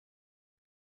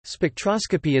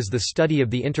Spectroscopy is the study of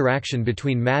the interaction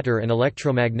between matter and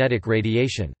electromagnetic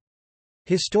radiation.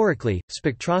 Historically,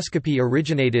 spectroscopy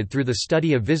originated through the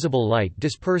study of visible light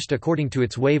dispersed according to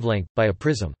its wavelength, by a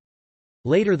prism.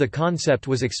 Later the concept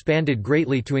was expanded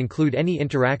greatly to include any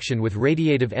interaction with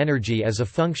radiative energy as a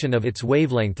function of its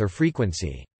wavelength or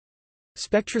frequency.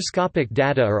 Spectroscopic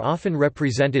data are often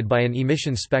represented by an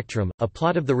emission spectrum, a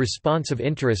plot of the response of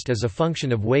interest as a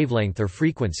function of wavelength or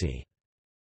frequency.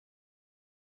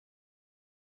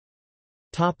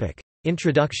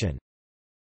 Introduction.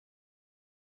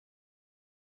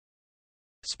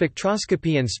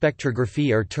 Spectroscopy and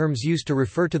spectrography are terms used to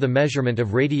refer to the measurement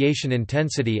of radiation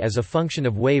intensity as a function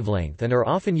of wavelength and are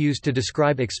often used to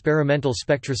describe experimental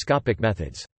spectroscopic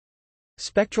methods.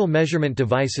 Spectral measurement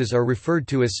devices are referred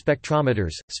to as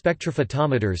spectrometers,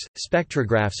 spectrophotometers,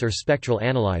 spectrographs or spectral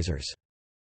analyzers.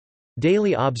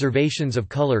 Daily observations of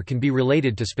color can be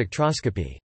related to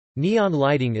spectroscopy. Neon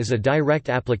lighting is a direct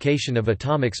application of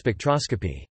atomic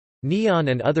spectroscopy. Neon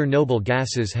and other noble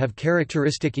gases have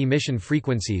characteristic emission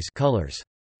frequencies, colors.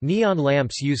 Neon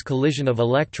lamps use collision of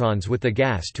electrons with the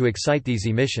gas to excite these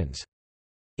emissions.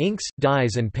 Inks,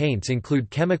 dyes and paints include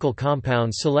chemical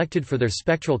compounds selected for their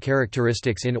spectral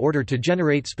characteristics in order to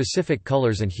generate specific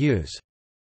colors and hues.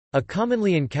 A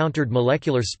commonly encountered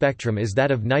molecular spectrum is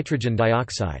that of nitrogen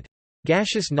dioxide.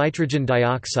 Gaseous nitrogen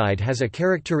dioxide has a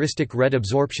characteristic red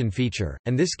absorption feature,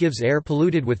 and this gives air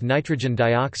polluted with nitrogen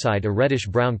dioxide a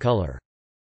reddish-brown color.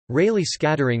 Rayleigh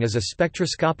scattering is a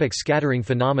spectroscopic scattering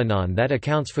phenomenon that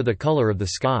accounts for the color of the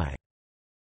sky.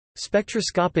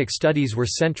 Spectroscopic studies were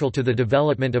central to the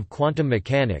development of quantum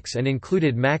mechanics and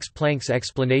included Max Planck's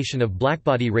explanation of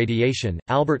blackbody radiation,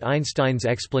 Albert Einstein's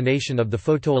explanation of the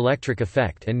photoelectric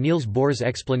effect and Niels Bohr's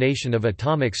explanation of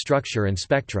atomic structure and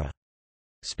spectra.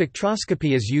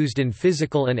 Spectroscopy is used in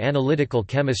physical and analytical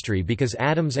chemistry because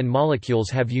atoms and molecules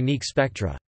have unique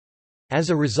spectra. As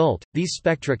a result, these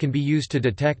spectra can be used to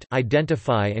detect,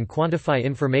 identify and quantify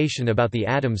information about the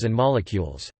atoms and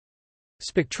molecules.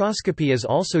 Spectroscopy is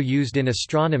also used in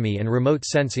astronomy and remote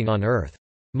sensing on Earth.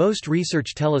 Most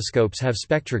research telescopes have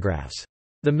spectrographs.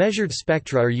 The measured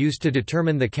spectra are used to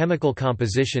determine the chemical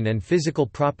composition and physical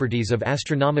properties of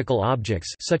astronomical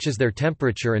objects, such as their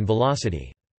temperature and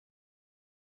velocity.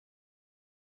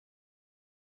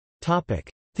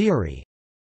 Theory.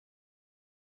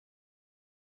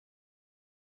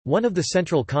 One of the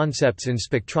central concepts in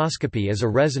spectroscopy is a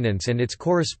resonance and its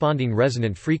corresponding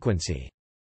resonant frequency.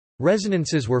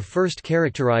 Resonances were first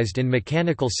characterized in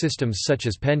mechanical systems such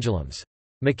as pendulums.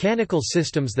 Mechanical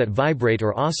systems that vibrate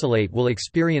or oscillate will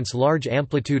experience large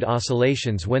amplitude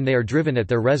oscillations when they are driven at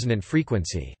their resonant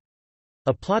frequency.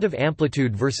 A plot of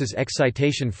amplitude versus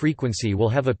excitation frequency will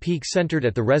have a peak centered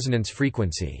at the resonance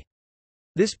frequency.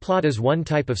 This plot is one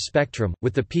type of spectrum,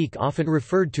 with the peak often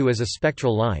referred to as a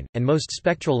spectral line, and most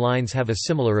spectral lines have a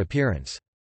similar appearance.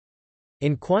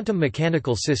 In quantum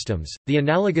mechanical systems, the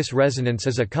analogous resonance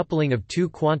is a coupling of two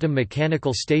quantum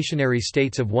mechanical stationary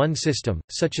states of one system,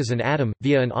 such as an atom,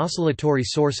 via an oscillatory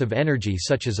source of energy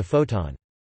such as a photon.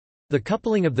 The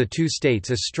coupling of the two states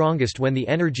is strongest when the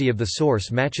energy of the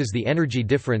source matches the energy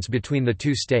difference between the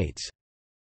two states.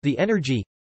 The energy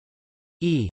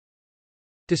E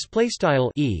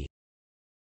 _E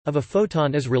of a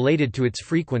photon is related to its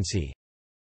frequency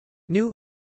nu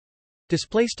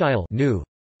 _nu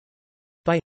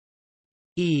by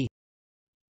E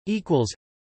equals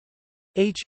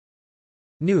h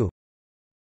nu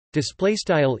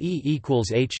E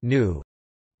equals h nu,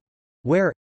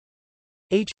 where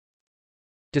h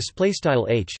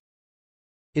h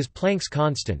is Planck's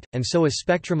constant, and so a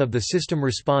spectrum of the system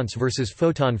response versus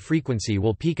photon frequency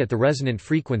will peak at the resonant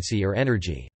frequency or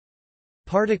energy.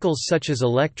 Particles such as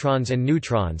electrons and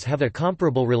neutrons have a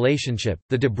comparable relationship,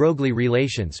 the de Broglie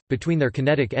relations, between their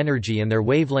kinetic energy and their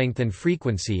wavelength and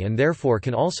frequency, and therefore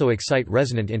can also excite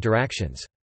resonant interactions.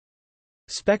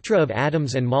 Spectra of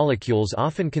atoms and molecules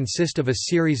often consist of a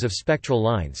series of spectral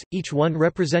lines, each one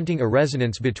representing a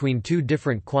resonance between two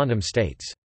different quantum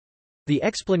states. The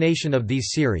explanation of these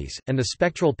series, and the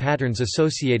spectral patterns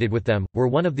associated with them, were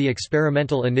one of the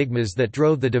experimental enigmas that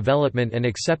drove the development and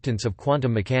acceptance of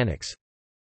quantum mechanics.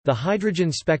 The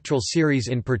hydrogen spectral series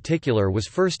in particular was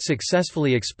first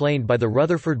successfully explained by the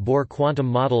Rutherford-Bohr quantum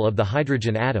model of the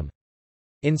hydrogen atom.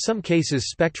 In some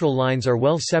cases spectral lines are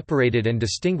well separated and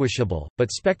distinguishable,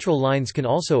 but spectral lines can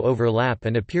also overlap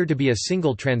and appear to be a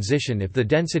single transition if the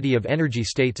density of energy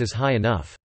states is high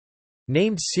enough.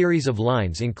 Named series of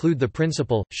lines include the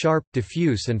principal, sharp,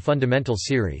 diffuse and fundamental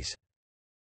series.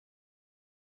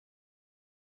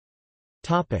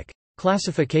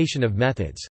 Classification of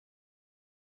methods.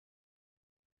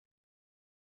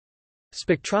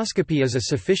 Spectroscopy is a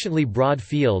sufficiently broad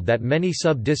field that many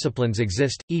sub-disciplines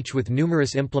exist, each with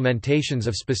numerous implementations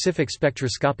of specific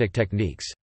spectroscopic techniques.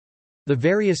 The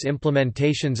various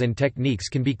implementations and techniques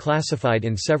can be classified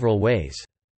in several ways.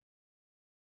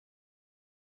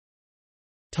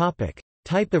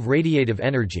 Type of radiative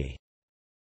energy.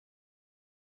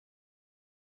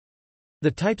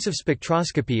 The types of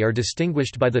spectroscopy are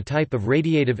distinguished by the type of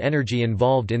radiative energy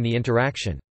involved in the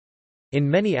interaction. In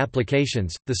many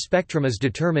applications, the spectrum is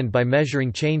determined by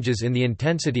measuring changes in the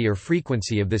intensity or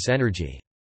frequency of this energy.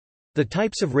 The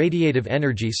types of radiative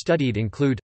energy studied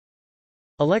include: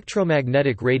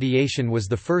 electromagnetic radiation was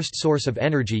the first source of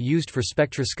energy used for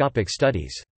spectroscopic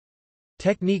studies.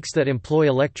 Techniques that employ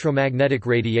electromagnetic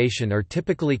radiation are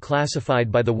typically classified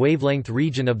by the wavelength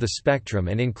region of the spectrum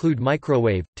and include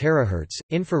microwave, terahertz,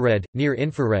 infrared,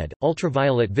 near-infrared,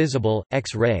 ultraviolet visible,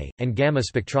 X-ray, and gamma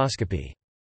spectroscopy.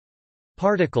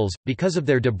 Particles, because of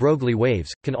their de Broglie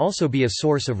waves, can also be a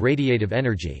source of radiative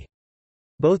energy.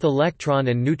 Both electron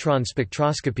and neutron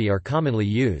spectroscopy are commonly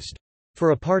used.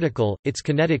 For a particle, its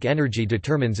kinetic energy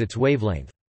determines its wavelength.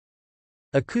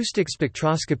 Acoustic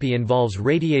spectroscopy involves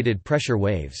radiated pressure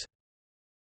waves.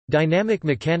 Dynamic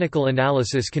mechanical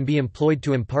analysis can be employed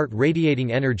to impart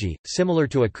radiating energy, similar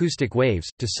to acoustic waves,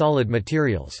 to solid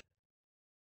materials.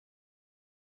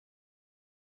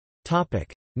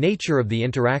 Nature of the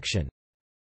interaction.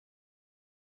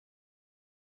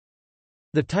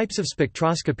 The types of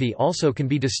spectroscopy also can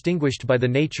be distinguished by the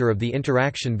nature of the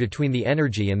interaction between the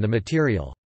energy and the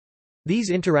material.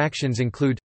 These interactions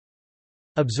include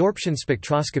absorption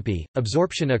spectroscopy.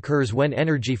 Absorption occurs when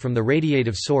energy from the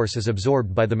radiative source is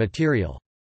absorbed by the material.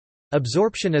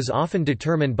 Absorption is often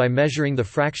determined by measuring the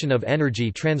fraction of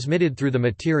energy transmitted through the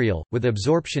material, with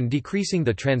absorption decreasing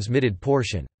the transmitted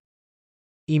portion.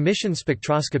 Emission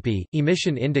spectroscopy.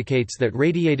 Emission indicates that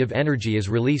radiative energy is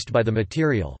released by the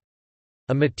material.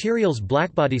 A material's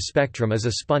blackbody spectrum is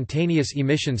a spontaneous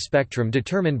emission spectrum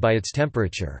determined by its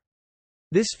temperature.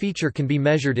 This feature can be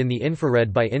measured in the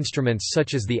infrared by instruments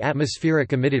such as the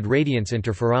atmospheric emitted radiance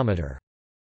interferometer.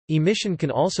 Emission can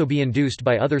also be induced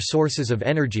by other sources of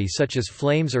energy such as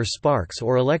flames or sparks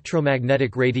or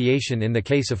electromagnetic radiation in the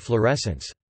case of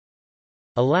fluorescence.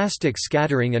 Elastic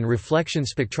scattering and reflection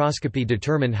spectroscopy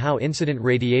determine how incident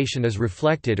radiation is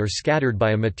reflected or scattered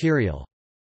by a material.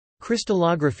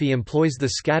 Crystallography employs the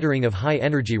scattering of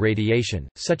high-energy radiation,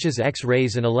 such as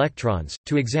X-rays and electrons,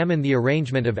 to examine the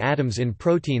arrangement of atoms in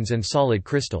proteins and solid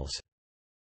crystals.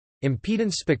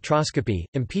 Impedance spectroscopy.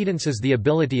 Impedance is the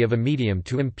ability of a medium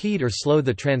to impede or slow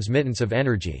the transmittance of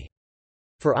energy.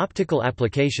 For optical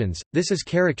applications, this is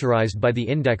characterized by the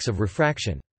index of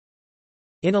refraction.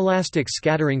 Inelastic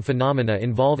scattering phenomena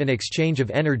involve an exchange of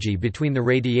energy between the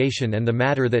radiation and the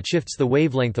matter that shifts the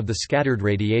wavelength of the scattered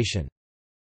radiation.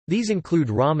 These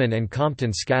include Raman and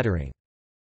Compton scattering.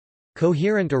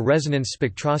 Coherent or resonance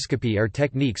spectroscopy are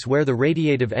techniques where the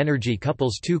radiative energy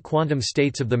couples two quantum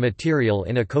states of the material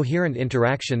in a coherent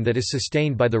interaction that is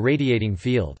sustained by the radiating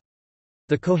field.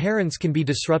 The coherence can be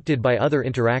disrupted by other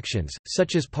interactions,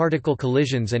 such as particle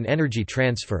collisions and energy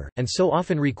transfer, and so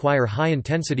often require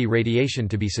high-intensity radiation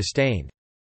to be sustained.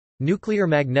 Nuclear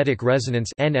magnetic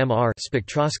resonance (NMR)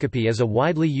 spectroscopy is a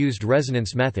widely used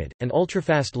resonance method, and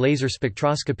ultrafast laser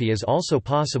spectroscopy is also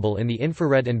possible in the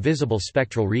infrared and visible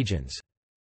spectral regions.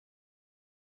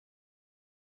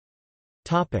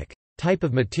 Type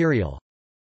of material.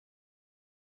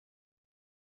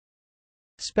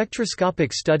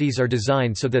 Spectroscopic studies are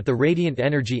designed so that the radiant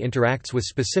energy interacts with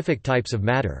specific types of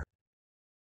matter.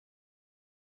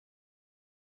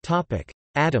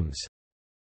 Atoms.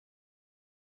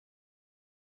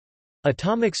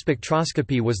 Atomic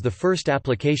spectroscopy was the first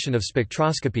application of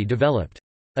spectroscopy developed.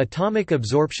 Atomic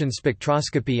absorption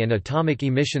spectroscopy and atomic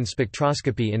emission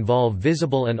spectroscopy involve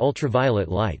visible and ultraviolet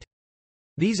light.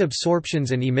 These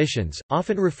absorptions and emissions,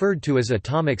 often referred to as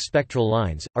atomic spectral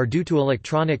lines, are due to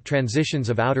electronic transitions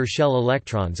of outer shell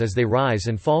electrons as they rise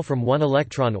and fall from one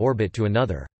electron orbit to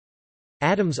another.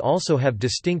 Atoms also have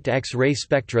distinct X-ray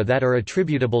spectra that are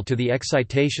attributable to the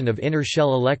excitation of inner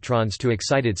shell electrons to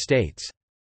excited states.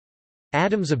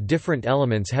 Atoms of different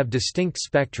elements have distinct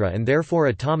spectra, and therefore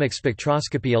atomic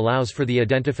spectroscopy allows for the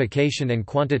identification and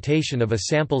quantitation of a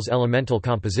sample's elemental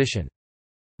composition.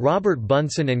 Robert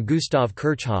Bunsen and Gustav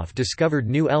Kirchhoff discovered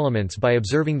new elements by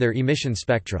observing their emission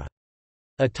spectra.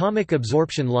 Atomic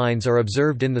absorption lines are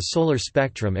observed in the solar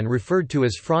spectrum and referred to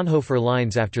as Fraunhofer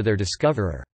lines after their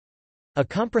discoverer. A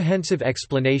comprehensive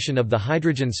explanation of the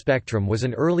hydrogen spectrum was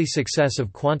an early success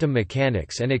of quantum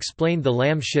mechanics and explained the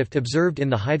Lamb shift observed in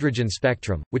the hydrogen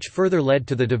spectrum, which further led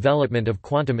to the development of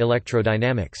quantum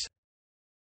electrodynamics.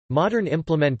 Modern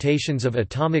implementations of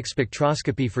atomic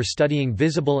spectroscopy for studying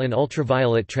visible and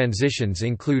ultraviolet transitions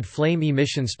include flame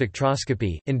emission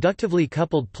spectroscopy, inductively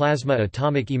coupled plasma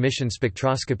atomic emission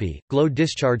spectroscopy, glow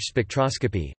discharge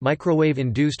spectroscopy,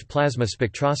 microwave-induced plasma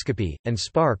spectroscopy, and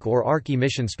spark or arc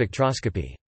emission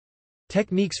spectroscopy.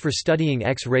 Techniques for studying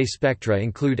X-ray spectra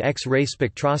include X-ray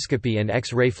spectroscopy and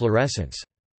X-ray fluorescence.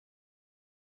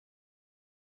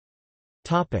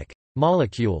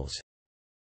 Molecules.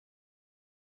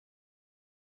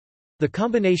 The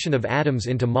combination of atoms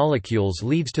into molecules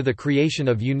leads to the creation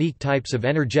of unique types of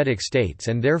energetic states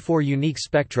and therefore unique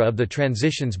spectra of the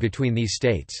transitions between these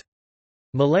states.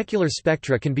 Molecular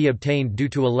spectra can be obtained due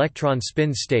to electron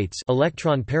spin states,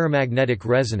 electron paramagnetic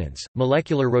resonance,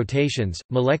 molecular rotations,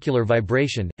 molecular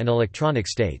vibration, and electronic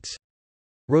states.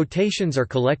 Rotations are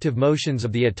collective motions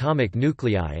of the atomic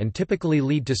nuclei and typically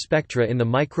lead to spectra in the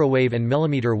microwave and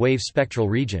millimeter wave spectral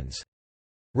regions.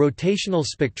 Rotational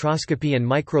spectroscopy and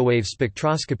microwave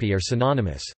spectroscopy are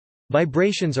synonymous.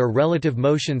 Vibrations are relative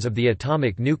motions of the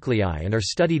atomic nuclei and are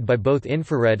studied by both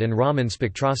infrared and Raman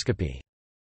spectroscopy.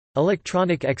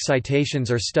 Electronic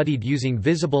excitations are studied using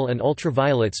visible and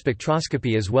ultraviolet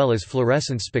spectroscopy as well as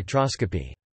fluorescence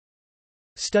spectroscopy.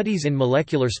 Studies in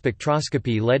molecular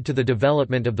spectroscopy led to the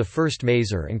development of the first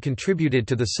maser and contributed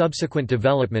to the subsequent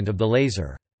development of the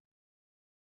laser.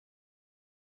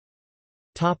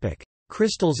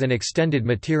 Crystals and extended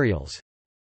materials.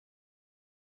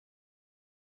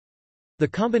 The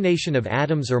combination of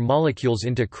atoms or molecules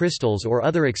into crystals or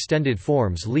other extended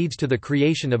forms leads to the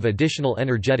creation of additional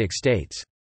energetic states.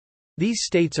 These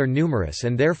states are numerous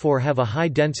and therefore have a high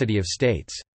density of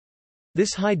states.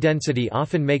 This high density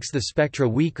often makes the spectra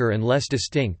weaker and less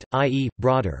distinct, i.e.,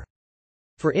 broader.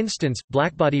 For instance,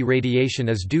 blackbody radiation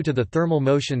is due to the thermal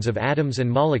motions of atoms and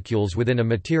molecules within a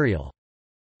material.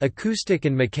 Acoustic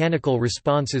and mechanical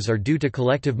responses are due to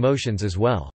collective motions as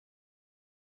well.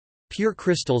 Pure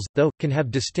crystals, though, can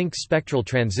have distinct spectral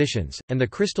transitions, and the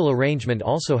crystal arrangement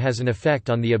also has an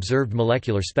effect on the observed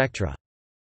molecular spectra.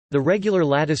 The regular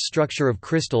lattice structure of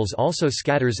crystals also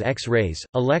scatters X-rays,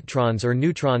 electrons or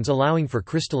neutrons, allowing for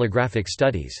crystallographic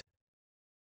studies.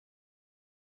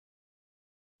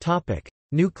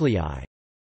 Nuclei.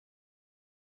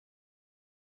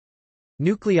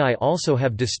 Nuclei also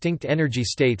have distinct energy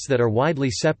states that are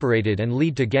widely separated and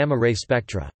lead to gamma-ray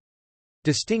spectra.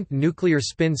 Distinct nuclear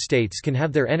spin states can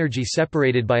have their energy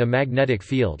separated by a magnetic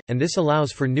field, and this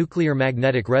allows for nuclear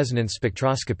magnetic resonance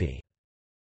spectroscopy.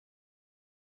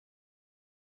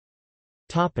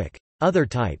 Other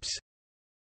types.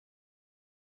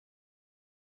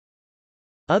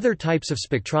 Other types of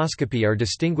spectroscopy are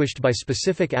distinguished by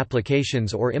specific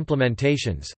applications or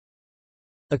implementations.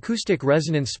 Acoustic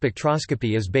resonance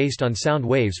spectroscopy is based on sound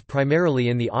waves primarily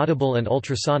in the audible and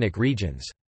ultrasonic regions.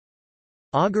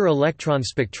 Auger electron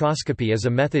spectroscopy is a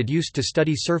method used to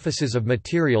study surfaces of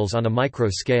materials on a micro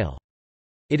scale.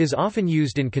 It is often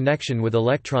used in connection with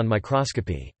electron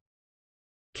microscopy.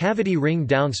 Cavity ring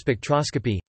down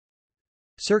spectroscopy,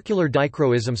 circular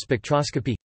dichroism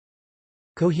spectroscopy.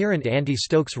 Coherent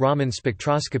anti-Stokes Raman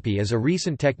spectroscopy is a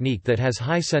recent technique that has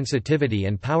high sensitivity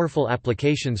and powerful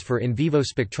applications for in vivo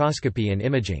spectroscopy and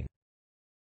imaging.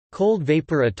 Cold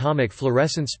vapor atomic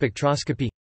fluorescence spectroscopy.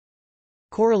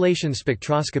 Correlation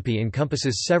spectroscopy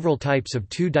encompasses several types of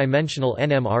two-dimensional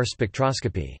NMR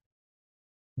spectroscopy.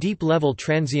 Deep-level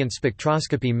transient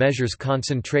spectroscopy measures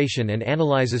concentration and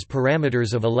analyzes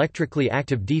parameters of electrically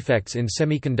active defects in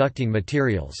semiconducting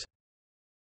materials.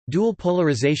 Dual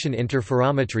polarization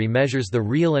interferometry measures the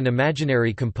real and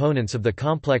imaginary components of the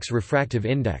complex refractive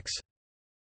index.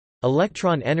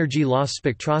 Electron energy loss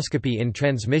spectroscopy in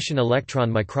transmission electron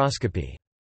microscopy.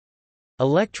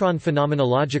 Electron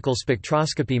phenomenological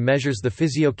spectroscopy measures the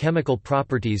physiochemical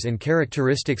properties and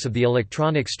characteristics of the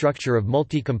electronic structure of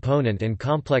multi-component and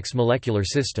complex molecular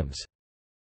systems.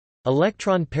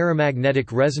 Electron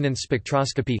paramagnetic resonance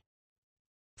spectroscopy.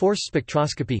 Force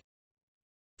spectroscopy.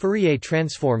 Fourier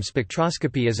transform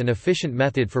spectroscopy is an efficient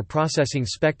method for processing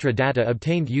spectra data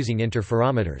obtained using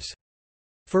interferometers.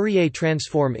 Fourier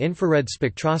transform infrared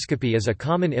spectroscopy is a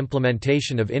common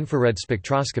implementation of infrared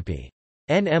spectroscopy.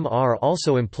 NMR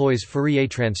also employs Fourier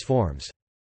transforms.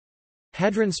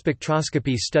 Hadron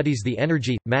spectroscopy studies the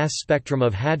energy, mass spectrum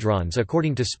of hadrons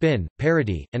according to spin,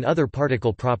 parity, and other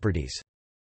particle properties.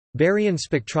 Baryon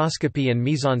spectroscopy and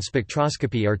meson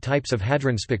spectroscopy are types of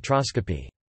hadron spectroscopy.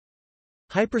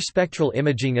 Hyperspectral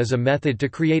imaging is a method to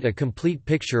create a complete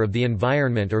picture of the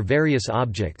environment or various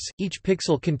objects, each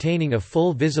pixel containing a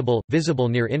full visible,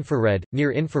 near-infrared,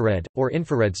 or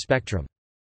infrared spectrum.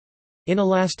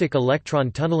 Inelastic electron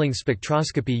tunneling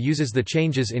spectroscopy uses the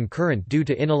changes in current due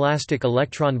to inelastic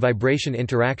electron vibration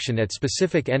interaction at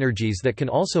specific energies that can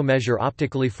also measure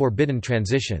optically forbidden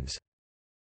transitions.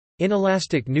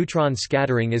 Inelastic neutron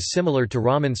scattering is similar to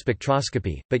Raman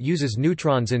spectroscopy, but uses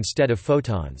neutrons instead of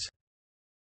photons.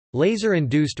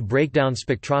 Laser-induced breakdown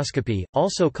spectroscopy,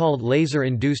 also called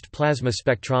laser-induced plasma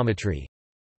spectrometry.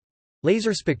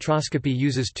 Laser spectroscopy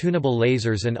uses tunable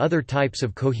lasers and other types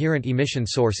of coherent emission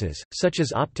sources, such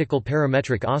as optical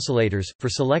parametric oscillators, for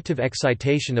selective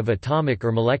excitation of atomic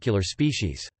or molecular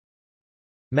species.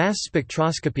 Mass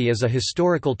spectroscopy is a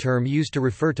historical term used to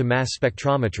refer to mass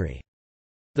spectrometry.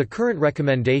 The current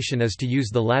recommendation is to use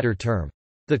the latter term.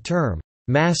 The term,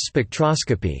 mass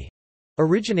spectroscopy,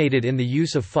 originated in the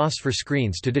use of phosphor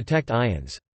screens to detect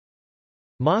ions.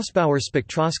 Mossbauer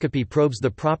spectroscopy probes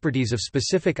the properties of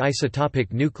specific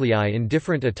isotopic nuclei in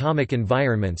different atomic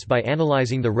environments by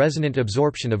analyzing the resonant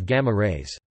absorption of gamma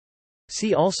rays.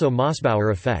 See also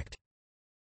Mossbauer effect.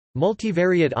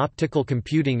 Multivariate optical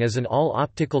computing is an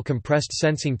all-optical compressed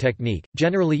sensing technique,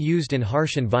 generally used in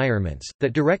harsh environments,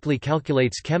 that directly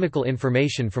calculates chemical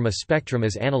information from a spectrum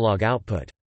as analog output.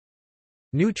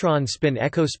 Neutron spin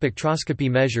echo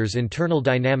spectroscopy measures internal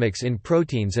dynamics in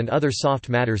proteins and other soft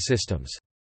matter systems.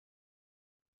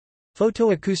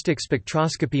 Photoacoustic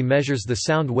spectroscopy measures the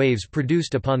sound waves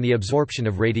produced upon the absorption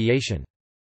of radiation.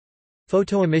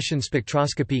 Photoemission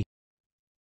spectroscopy.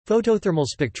 Photothermal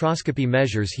spectroscopy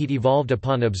measures heat evolved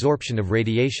upon absorption of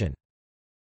radiation.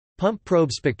 Pump probe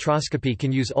spectroscopy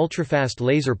can use ultrafast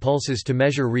laser pulses to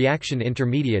measure reaction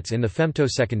intermediates in the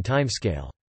femtosecond timescale.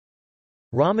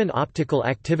 Raman optical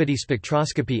activity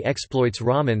spectroscopy exploits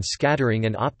Raman scattering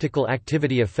and optical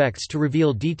activity effects to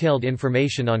reveal detailed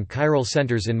information on chiral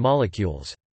centers in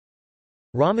molecules.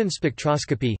 Raman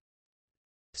spectroscopy.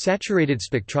 Saturated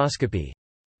spectroscopy.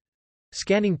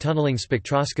 Scanning tunneling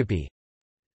spectroscopy.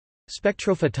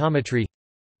 Spectrophotometry.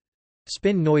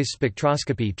 Spin noise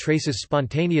spectroscopy traces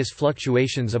spontaneous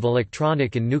fluctuations of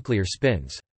electronic and nuclear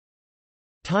spins.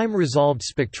 Time-resolved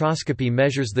spectroscopy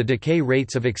measures the decay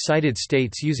rates of excited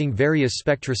states using various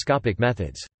spectroscopic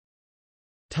methods.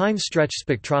 Time-stretch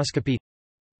spectroscopy.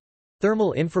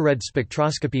 Thermal infrared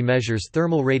spectroscopy measures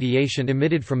thermal radiation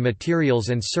emitted from materials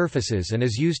and surfaces and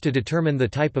is used to determine the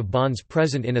type of bonds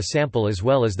present in a sample as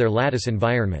well as their lattice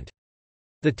environment.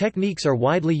 The techniques are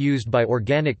widely used by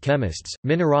organic chemists,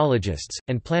 mineralogists,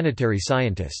 and planetary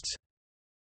scientists.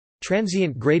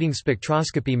 Transient grating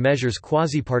spectroscopy measures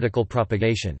quasiparticle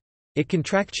propagation. It can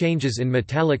track changes in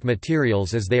metallic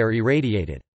materials as they are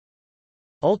irradiated.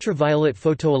 Ultraviolet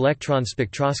photoelectron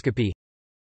spectroscopy.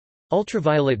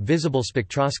 Ultraviolet visible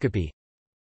spectroscopy.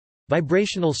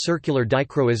 Vibrational circular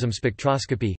dichroism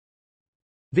spectroscopy.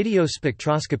 Video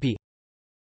spectroscopy.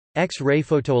 X-ray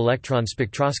photoelectron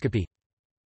spectroscopy.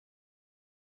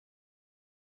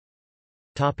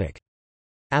 Topic: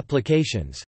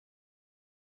 Applications.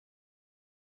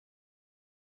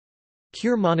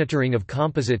 Cure monitoring of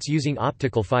composites using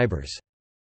optical fibers.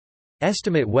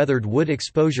 Estimate weathered wood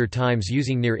exposure times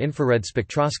using near-infrared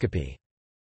spectroscopy.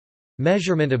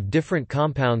 Measurement of different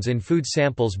compounds in food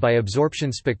samples by absorption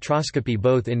spectroscopy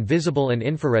both in visible and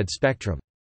infrared spectrum.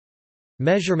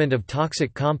 Measurement of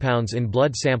toxic compounds in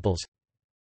blood samples.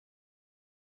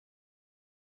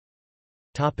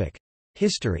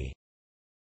 History.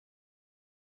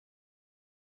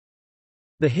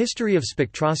 The history of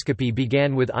spectroscopy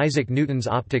began with Isaac Newton's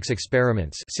optics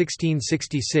experiments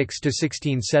 1666 to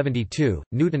 1672.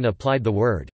 Newton applied the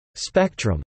word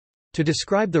spectrum to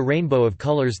describe the rainbow of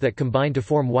colors that combine to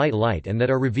form white light and that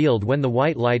are revealed when the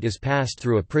white light is passed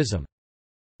through a prism.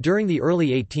 During the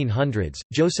early 1800s,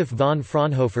 Joseph von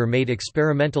Fraunhofer made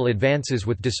experimental advances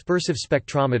with dispersive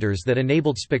spectrometers that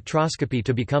enabled spectroscopy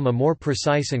to become a more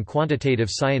precise and quantitative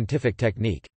scientific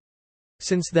technique.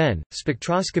 Since then,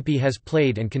 spectroscopy has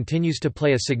played and continues to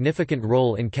play a significant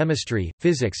role in chemistry,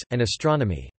 physics, and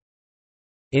astronomy.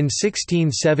 In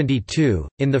 1672,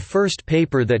 in the first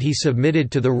paper that he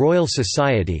submitted to the Royal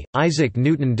Society, Isaac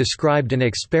Newton described an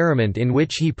experiment in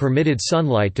which he permitted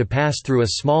sunlight to pass through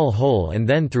a small hole and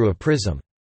then through a prism.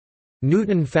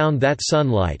 Newton found that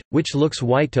sunlight, which looks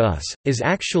white to us, is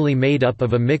actually made up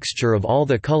of a mixture of all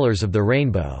the colors of the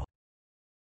rainbow.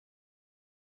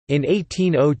 In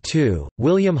 1802,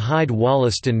 William Hyde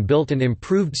Wollaston built an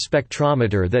improved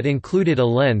spectrometer that included a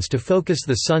lens to focus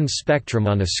the sun's spectrum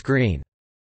on a screen.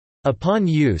 Upon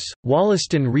use,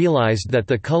 Wollaston realized that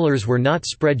the colors were not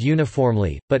spread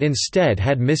uniformly, but instead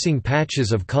had missing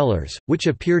patches of colors, which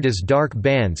appeared as dark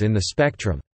bands in the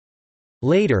spectrum.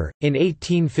 Later, in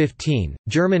 1815,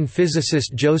 German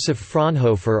physicist Joseph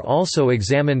Fraunhofer also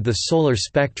examined the solar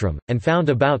spectrum, and found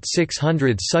about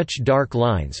 600 such dark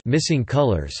lines missing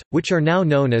colors, which are now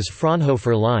known as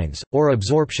Fraunhofer lines, or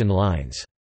absorption lines.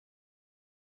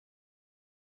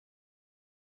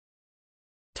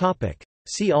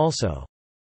 See also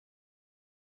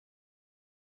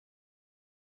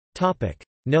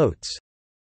Notes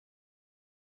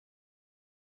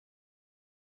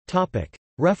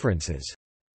References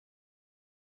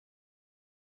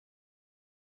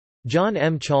John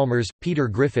M. Chalmers, Peter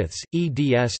Griffiths,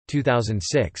 eds.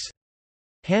 2006.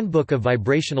 Handbook of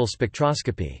Vibrational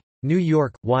Spectroscopy. New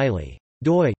York, Wiley.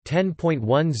 doi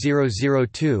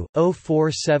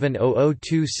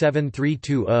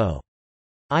 10.1002/0470027320.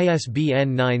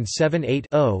 ISBN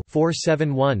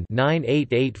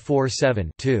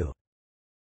 978-0-471-98847-2.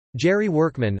 Jerry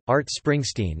Workman, Art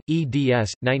Springsteen,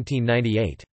 eds.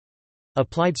 1998.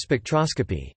 Applied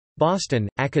Spectroscopy. Boston,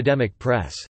 Academic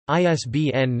Press.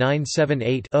 ISBN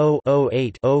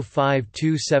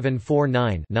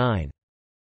 978-0-08-052749-9.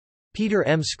 Peter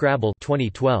M. Scrabble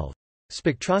 2012.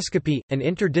 Spectroscopy, an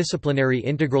interdisciplinary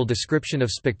integral description of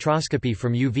spectroscopy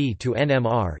from UV to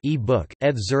NMR e-book,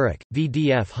 ed. Zurich,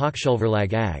 VDF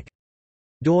Hochschulverlag AG.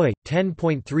 doi,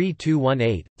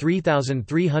 10.3218,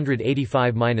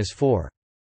 3385-4.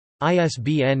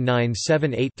 ISBN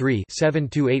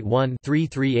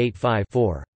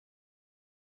 978-3-7281-3385-4.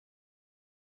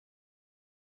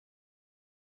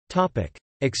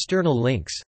 External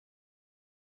links.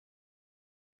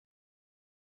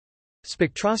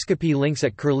 Spectroscopy links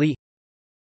at Curlie.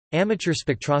 Amateur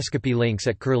spectroscopy links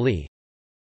at Curlie.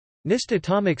 NIST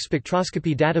Atomic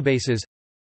Spectroscopy Databases.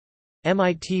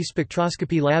 MIT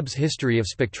Spectroscopy Labs. History of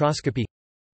spectroscopy.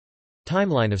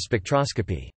 Timeline of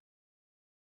spectroscopy.